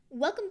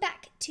Welcome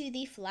back to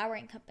the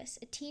Flowering Compass,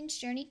 a teen's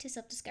journey to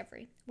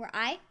self-discovery, where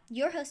I,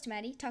 your host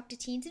Maddie, talk to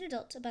teens and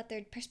adults about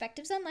their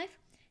perspectives on life,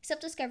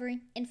 self-discovery,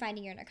 and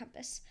finding your inner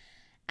compass.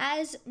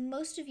 As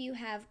most of you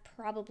have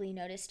probably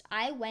noticed,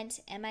 I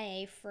went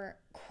MIA for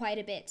quite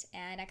a bit,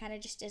 and I kind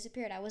of just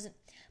disappeared. I wasn't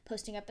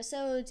posting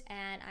episodes,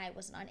 and I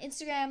wasn't on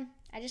Instagram.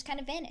 I just kind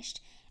of vanished.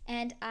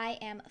 And I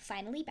am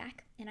finally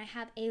back, and I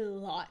have a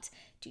lot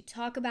to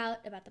talk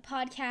about the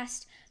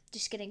podcast,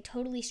 just getting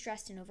totally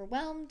stressed and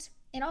overwhelmed,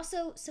 and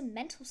also some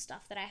mental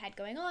stuff that I had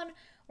going on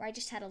where I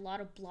just had a lot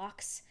of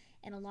blocks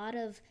and a lot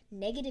of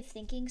negative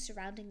thinking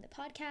surrounding the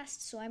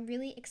podcast. So I'm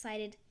really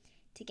excited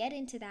to get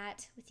into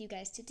that with you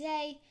guys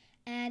today,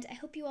 and I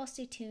hope you all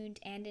stay tuned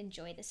and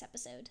enjoy this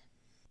episode.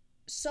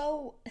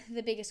 So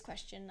the biggest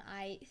question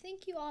I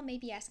think you all may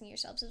be asking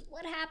yourselves is,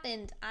 what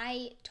happened?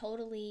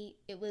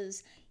 It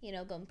was,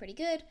 going pretty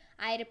good.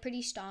 I had a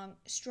pretty strong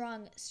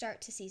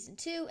start to season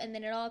 2, and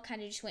then it all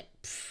kind of just went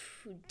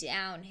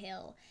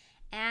downhill.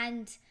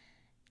 And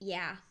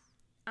yeah,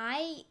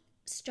 I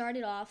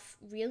started off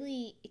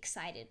really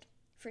excited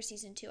for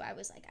season 2. I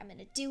was like, I'm going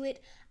to do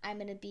it. I'm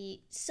going to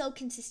be so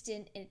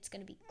consistent, and it's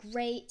going to be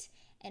great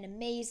and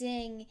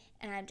amazing,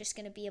 and I'm just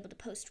going to be able to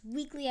post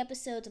weekly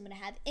episodes. I'm going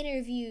to have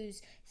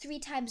interviews 3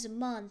 times a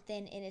month,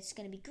 and it's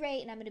going to be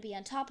great, and I'm going to be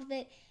on top of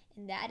it.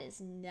 And that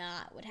is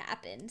not what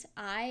happened.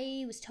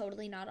 I was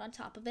totally not on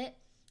top of it.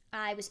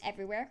 I was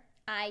everywhere.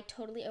 I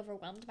totally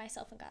overwhelmed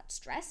myself and got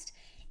stressed.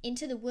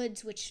 Into the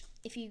Woods, which,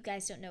 if you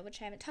guys don't know,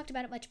 which I haven't talked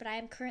about it much, but I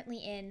am currently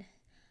in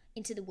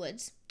Into the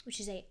Woods, which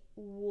is a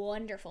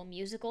wonderful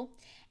musical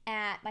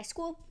at my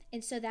school.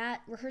 And so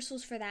that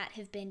rehearsals for that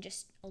have been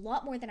just a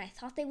lot more than I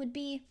thought they would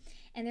be.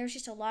 And there's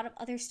just a lot of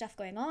other stuff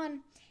going on.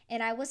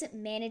 And I wasn't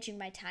managing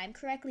my time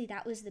correctly.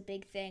 That was the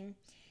big thing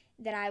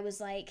that I was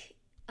like,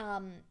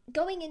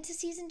 going into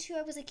season 2,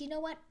 I was like, you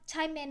know what?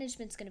 Time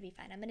management's going to be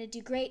fine. I'm going to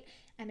do great.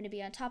 I'm going to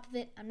be on top of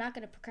it. I'm not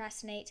going to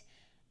procrastinate.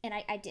 And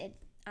I did.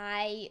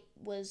 I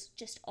was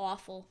just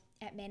awful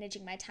at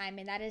managing my time.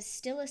 And that is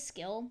still a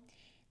skill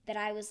that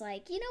I was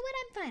like, you know what,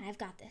 I'm fine, I've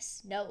got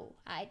this. No,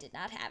 I did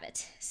not have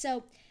it.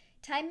 So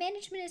time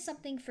management is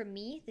something for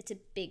me that's a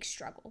big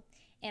struggle,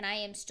 and I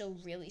am still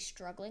really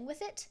struggling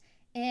with it.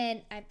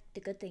 And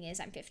the good thing is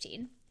I'm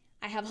 15.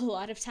 I have a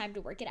lot of time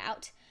to work it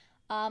out.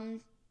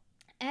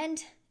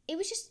 And it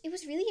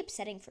was really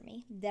upsetting for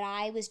me that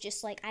I was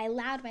just like, I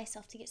allowed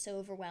myself to get so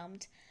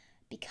overwhelmed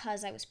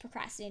because I was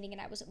procrastinating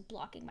and I wasn't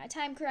blocking my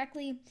time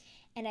correctly,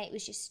 and it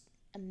was just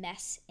a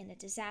mess and a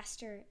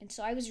disaster. And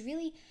so I was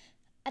really,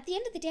 at the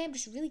end of the day, I'm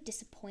just really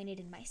disappointed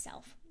in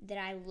myself that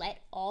I let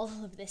all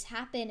of this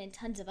happen, and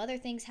tons of other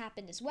things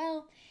happened as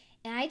well.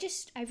 And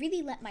I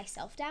really let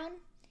myself down.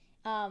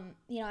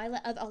 I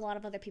let a lot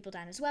of other people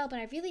down as well, but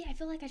I feel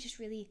like I just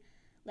really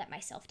let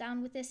myself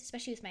down with this,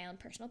 especially with my own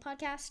personal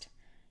podcast,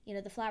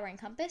 the Flowering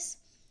Compass.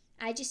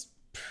 I just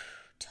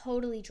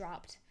totally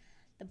dropped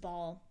the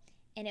ball,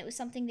 and it was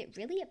something that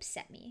really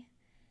upset me.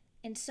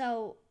 And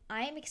so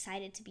I am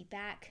excited to be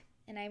back.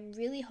 And I'm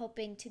really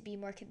hoping to be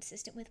more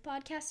consistent with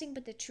podcasting,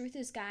 but the truth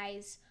is,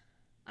 guys,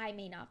 I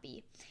may not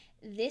be.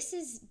 This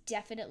is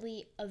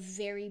definitely a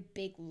very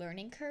big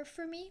learning curve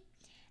for me,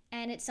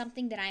 and it's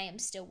something that I am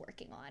still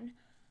working on.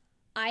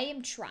 I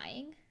am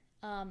trying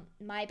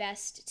my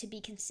best to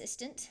be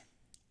consistent,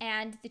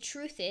 and the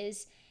truth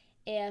is,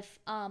 if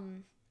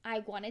I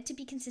wanted to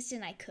be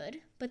consistent, I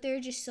could, but there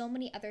are just so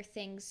many other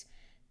things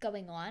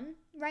going on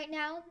right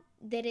now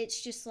that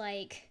it's just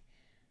like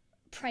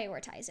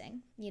prioritizing.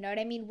 You know what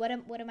I mean? What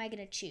am I going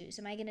to choose?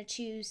 Am I going to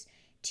choose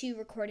to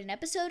record an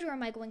episode, or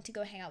am I going to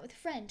go hang out with a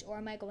friend, or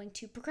am I going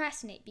to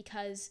procrastinate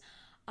because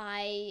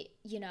I,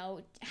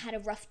 had a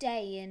rough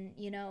day, and,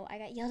 I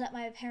got yelled at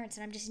by my parents,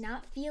 and I'm just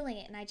not feeling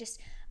it, and I just,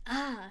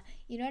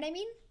 you know what I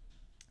mean?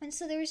 And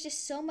so there was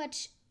just so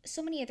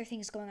many other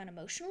things going on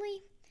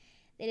emotionally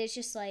that it's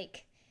just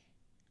like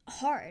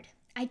hard.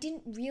 I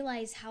didn't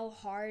realize how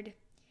hard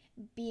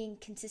being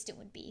consistent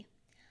would be.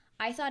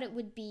 I thought it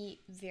would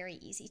be very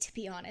easy, to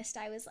be honest.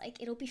 I was like,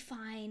 it'll be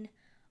fine.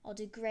 I'll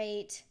do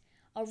great.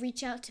 I'll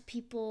reach out to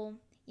people.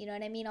 You know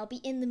what I mean? I'll be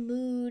in the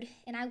mood.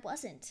 And I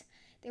wasn't.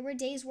 There were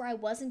days where I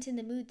wasn't in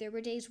the mood. There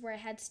were days where I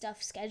had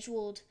stuff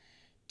scheduled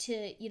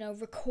to,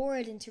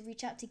 record and to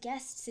reach out to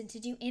guests and to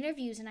do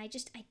interviews. And I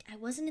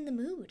wasn't in the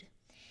mood.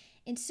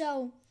 And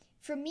so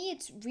for me,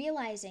 it's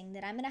realizing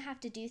that I'm going to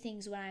have to do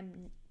things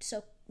when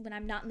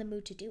I'm not in the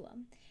mood to do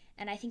them.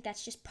 And I think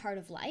that's just part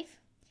of life.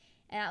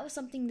 And that was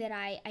something that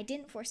I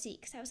didn't foresee,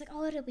 because I was like,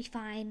 oh, it'll be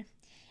fine.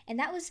 And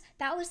that was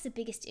the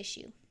biggest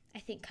issue, I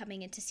think,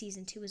 coming into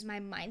season 2, was my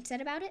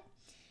mindset about it.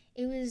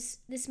 It was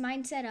this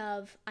mindset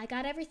of, I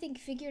got everything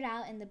figured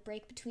out in the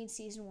break between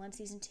season 1 and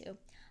season 2.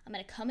 I'm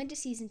going to come into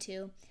season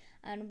 2.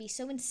 I'm going to be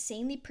so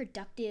insanely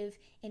productive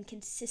and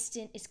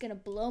consistent. It's going to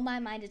blow my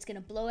mind. It's going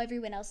to blow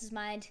everyone else's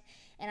mind.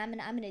 And I'm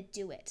going to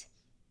do it.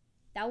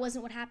 That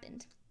wasn't what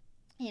happened.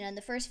 In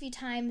the first few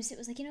times, it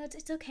was like,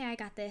 it's okay. I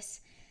got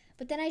this.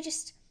 But then I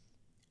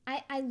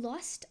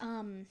lost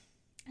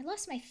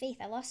my faith.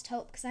 I lost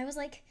hope, because I was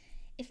like,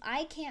 if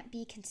I can't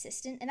be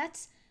consistent, and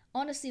that's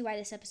honestly why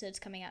this episode's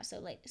coming out so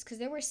late is because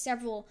there were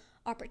several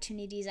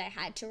opportunities I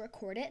had to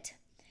record it.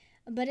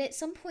 But at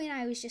some point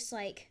I was just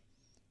like,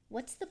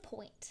 what's the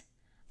point?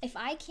 If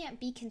I can't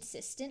be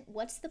consistent,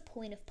 what's the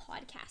point of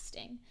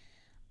podcasting?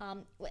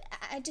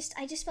 I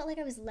just felt like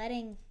I was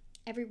letting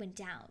everyone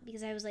down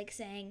because I was like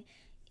saying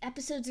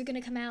episodes are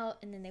gonna come out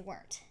and then they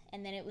weren't,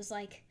 and then it was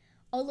like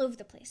all over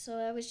the place. So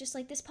I was just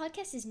like, this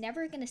podcast is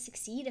never gonna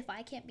succeed if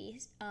I can't be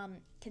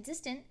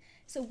consistent.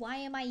 So why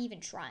am I even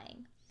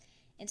trying?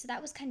 And so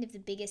that was kind of the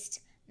biggest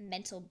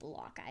mental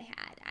block I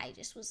had. I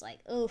just was like,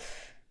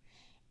 oof.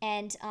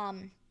 And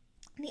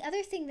the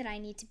other thing that I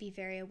need to be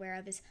very aware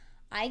of is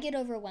I get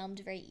overwhelmed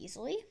very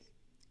easily.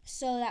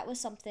 So that was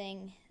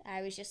something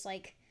I was just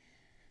like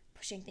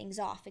pushing things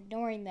off,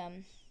 ignoring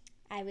them.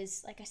 I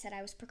was, like I said,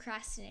 I was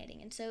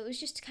procrastinating. And so it was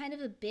just kind of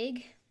a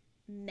big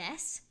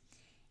mess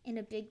and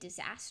a big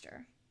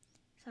disaster.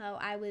 So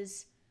I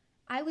was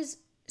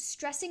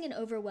stressing and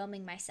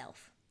overwhelming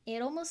myself.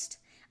 It almost,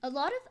 a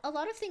lot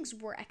of things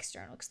were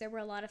external because there were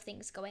a lot of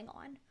things going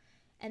on.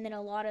 And then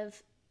a lot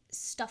of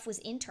stuff was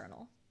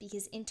internal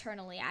because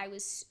internally I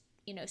was,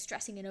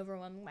 stressing and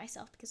overwhelming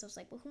myself because I was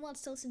like, well, who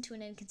wants to listen to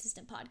an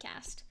inconsistent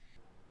podcast?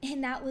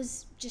 And that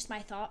was just my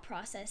thought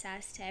process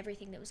as to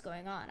everything that was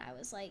going on. I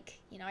was like,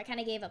 I kind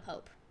of gave up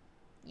hope.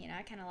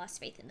 I kind of lost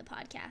faith in the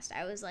podcast.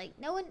 I was like,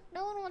 no one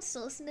wants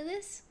to listen to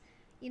this.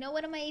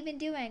 What am I even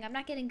doing? I'm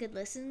not getting good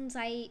listens.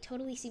 I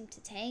totally seemed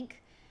to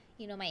tank.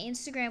 My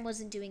Instagram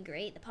wasn't doing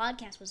great. The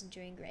podcast wasn't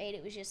doing great.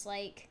 It was just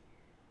like,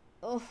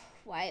 oh,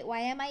 why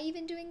am I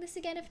even doing this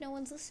again if no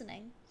one's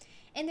listening?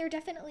 And there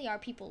definitely are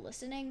people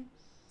listening.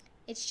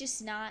 It's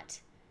just not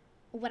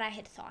what I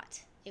had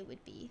thought it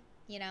would be,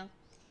 And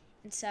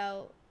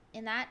so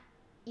in that,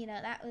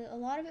 that a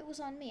lot of it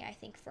was on me, I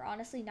think, for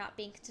honestly not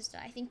being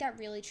consistent. I think that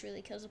really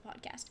truly kills a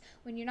podcast.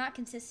 When you're not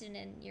consistent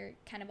and you're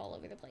kind of all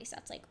over the place,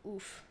 that's like,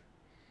 oof.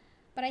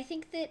 But I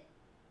think that,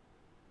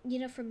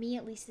 for me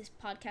at least, this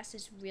podcast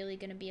is really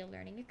going to be a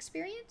learning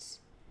experience.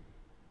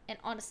 And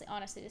honestly,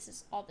 this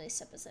is all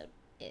this episode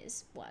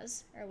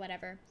was, or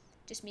whatever.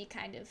 Just me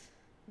kind of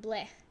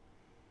bleh.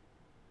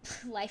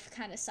 Life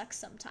kind of sucks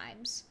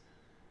sometimes.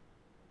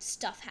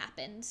 Stuff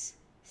happens.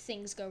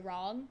 Things go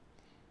wrong.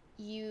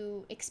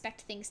 You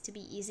expect things to be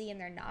easy and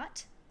they're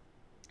not.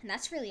 And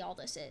that's really all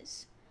this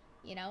is.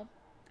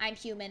 I'm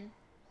human.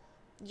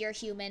 You're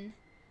human.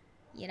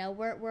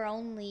 We're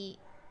only,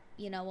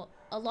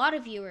 a lot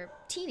of you are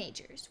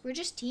teenagers. We're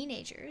just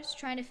teenagers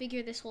trying to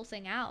figure this whole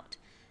thing out,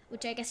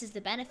 which I guess is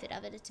the benefit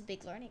of it. It's a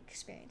big learning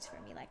experience for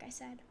me, like I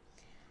said.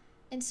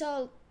 And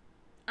so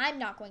I'm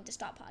not going to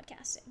stop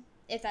podcasting,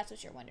 if that's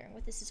what you're wondering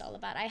what this is all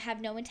about. I have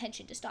no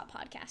intention to stop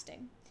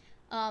podcasting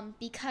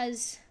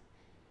because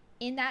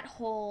in that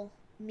whole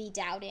me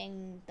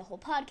doubting the whole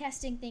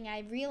podcasting thing, I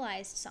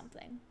realized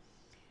something.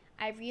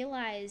 I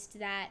realized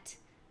that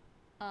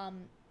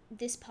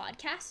this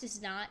podcast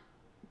is not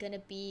going to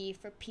be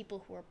for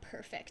people who are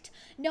perfect.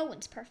 No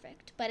one's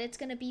perfect, but it's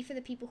going to be for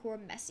the people who are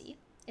messy.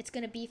 It's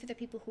going to be for the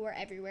people who are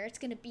everywhere. It's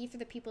going to be for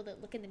the people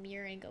that look in the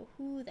mirror and go,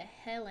 who the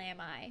hell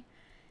am I?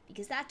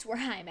 Because that's where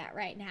I'm at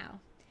right now.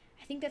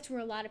 I think that's where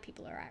a lot of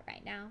people are at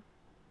right now.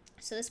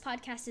 So this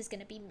podcast is going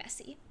to be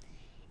messy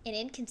and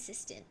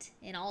inconsistent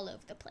and all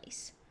over the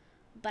place.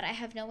 But I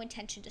have no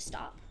intention to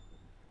stop.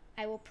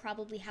 I will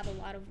probably have a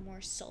lot of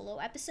more solo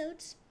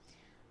episodes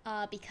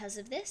because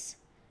of this.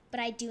 But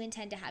I do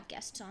intend to have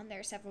guests on. There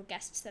are several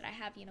guests that I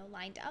have,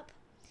 lined up.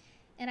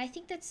 And I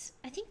think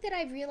that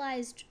I've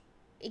realized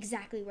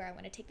exactly where I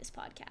want to take this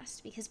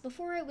podcast. Because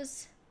before it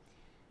was,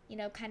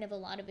 kind of a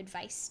lot of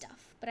advice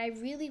stuff. But I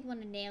really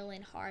want to nail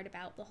in hard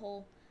about the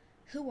whole,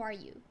 who are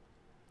you?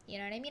 You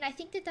know what I mean? I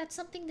think that that's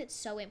something that's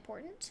so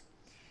important.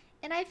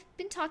 And I've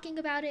been talking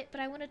about it,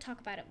 but I want to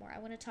talk about it more. I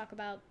want to talk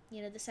about,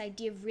 this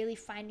idea of really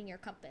finding your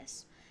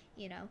compass.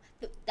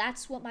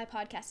 That's what my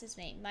podcast is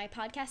named. My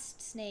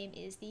podcast's name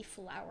is The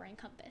Flowering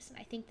Compass. And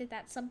I think that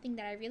that's something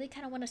that I really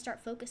kind of want to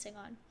start focusing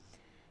on.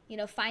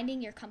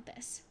 Finding your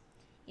compass.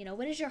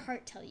 What does your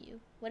heart tell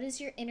you? What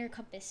is your inner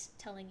compass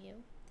telling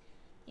you?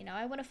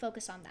 I want to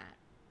focus on that.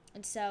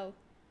 And so,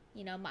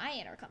 my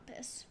inner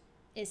compass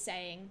is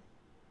saying,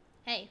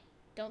 hey,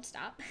 don't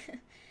stop.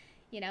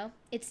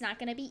 It's not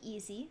going to be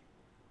easy,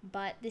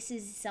 but this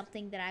is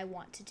something that I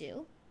want to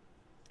do.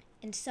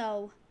 And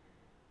so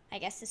I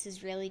guess this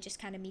is really just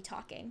kind of me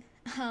talking.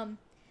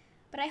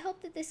 But I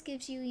hope that this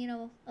gives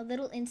you, a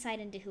little insight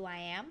into who I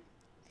am.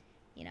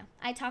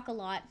 I talk a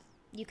lot.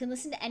 You can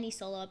listen to any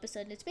solo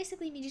episode, and it's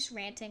basically me just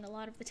ranting a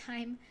lot of the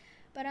time.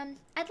 But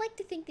I'd like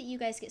to think that you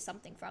guys get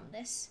something from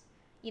this.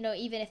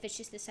 Even if it's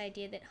just this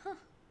idea that,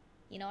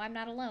 I'm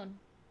not alone.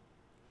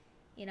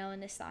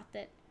 And this thought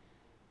that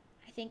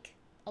I think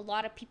a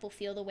lot of people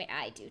feel the way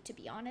I do, to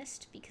be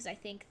honest, because I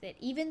think that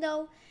even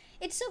though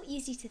it's so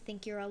easy to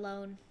think you're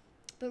alone,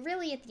 but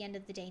really at the end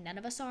of the day, none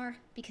of us are,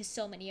 because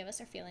so many of us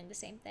are feeling the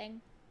same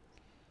thing.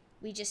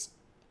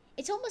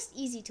 It's almost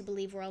easy to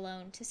believe we're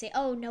alone, to say,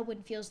 oh, no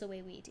one feels the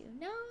way we do.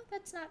 No,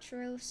 that's not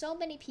true. So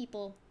many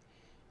people,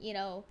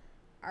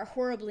 are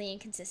horribly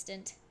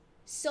inconsistent.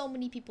 So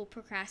many people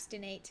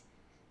procrastinate.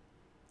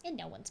 and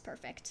no one's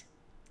perfect.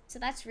 So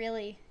that's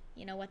really,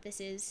 what this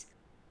is.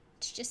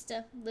 It's just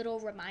a little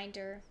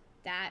reminder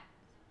that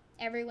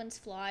everyone's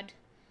flawed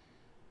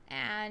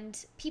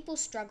and people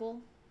struggle.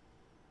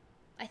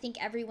 I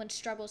think everyone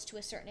struggles to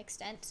a certain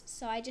extent.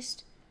 So I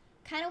just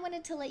kind of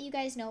wanted to let you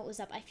guys know what was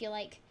up. I feel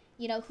like,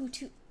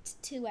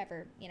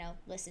 whoever,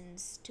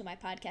 listens to my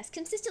podcast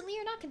consistently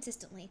or not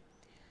consistently.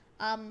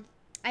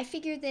 I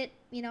figured that,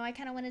 I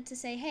kind of wanted to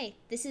say, hey,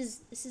 this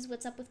is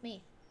what's up with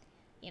me.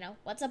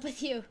 What's up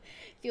with you?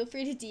 Feel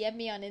free to DM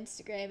me on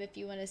Instagram if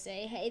you want to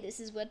say, hey, this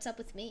is what's up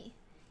with me.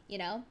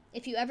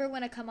 If you ever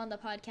want to come on the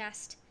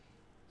podcast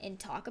and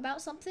talk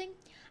about something,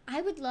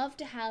 I would love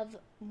to have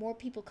more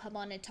people come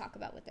on and talk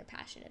about what they're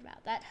passionate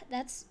about.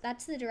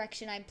 That's the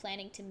direction I'm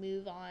planning to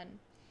move on,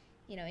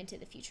 into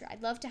the future.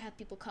 I'd love to have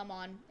people come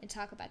on and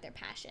talk about their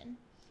passion.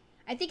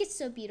 I think it's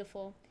so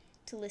beautiful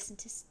to listen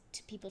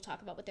to people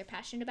talk about what they're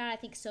passionate about. I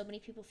think so many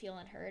people feel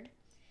unheard,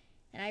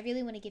 and I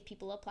really want to give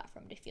people a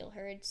platform to feel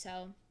heard.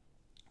 So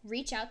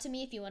reach out to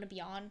me if you want to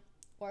be on,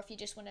 or if you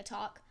just want to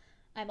talk.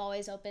 I'm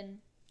always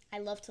open. I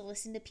love to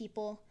listen to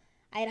people.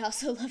 I'd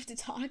also love to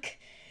talk.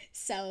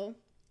 So,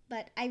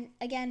 but I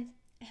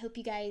hope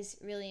you guys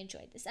really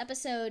enjoyed this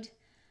episode.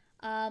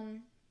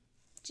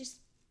 Just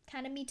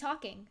kind of me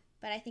talking,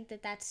 but I think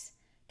that that's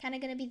kind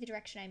of going to be the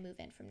direction I move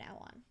in from now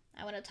on.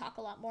 I want to talk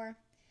a lot more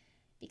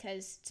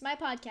because it's my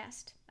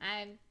podcast.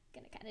 I'm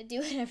going to kind of do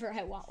whatever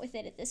I want with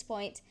it at this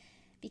point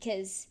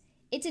because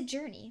it's a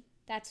journey.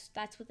 That's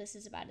what this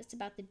is about. It's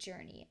about the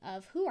journey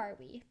of who are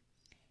we.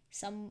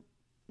 Some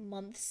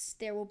months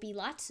there will be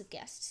lots of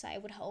guests, I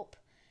would hope,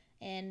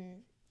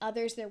 and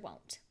others there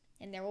won't.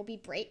 And there will be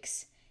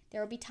breaks.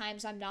 There will be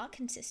times I'm not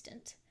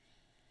consistent.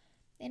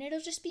 And it'll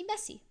just be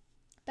messy.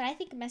 But I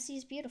think messy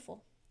is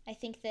beautiful. I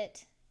think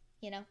that,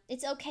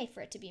 it's okay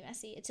for it to be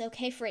messy. It's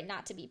okay for it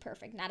not to be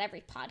perfect. Not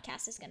every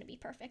podcast is going to be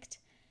perfect.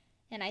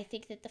 And I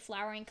think that the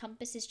Flowering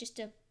Compass is just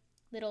a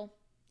little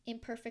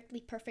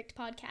imperfectly perfect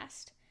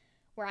podcast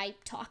where I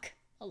talk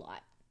a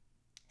lot.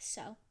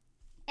 So,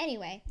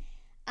 anyway,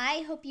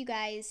 I hope you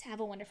guys have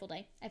a wonderful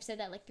day. I've said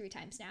that like 3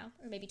 times now,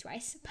 or maybe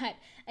twice, but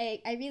I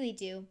really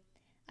do.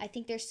 I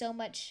think there's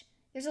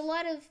a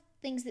lot of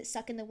things that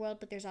suck in the world,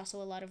 but there's also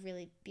a lot of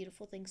really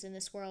beautiful things in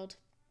this world.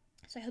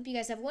 So I hope you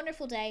guys have a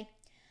wonderful day.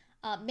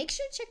 Make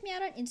sure to check me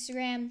out on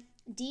Instagram.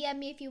 DM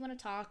me if you want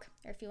to talk,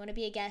 or if you want to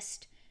be a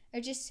guest, or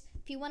just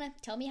if you want to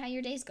tell me how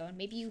your day's going.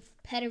 Maybe you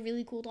pet a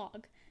really cool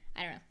dog.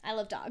 I don't know. I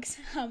love dogs.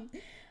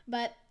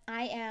 But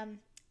I am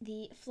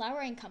the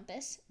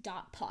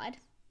floweringcompass.pod.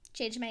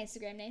 Changed my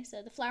Instagram name,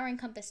 so the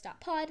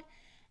floweringcompass.pod.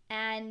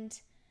 And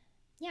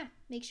yeah,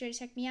 make sure to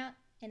check me out.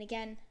 And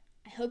again,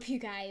 I hope you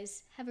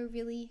guys have a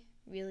really,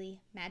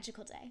 really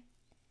magical day.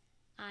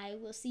 I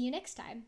will see you next time.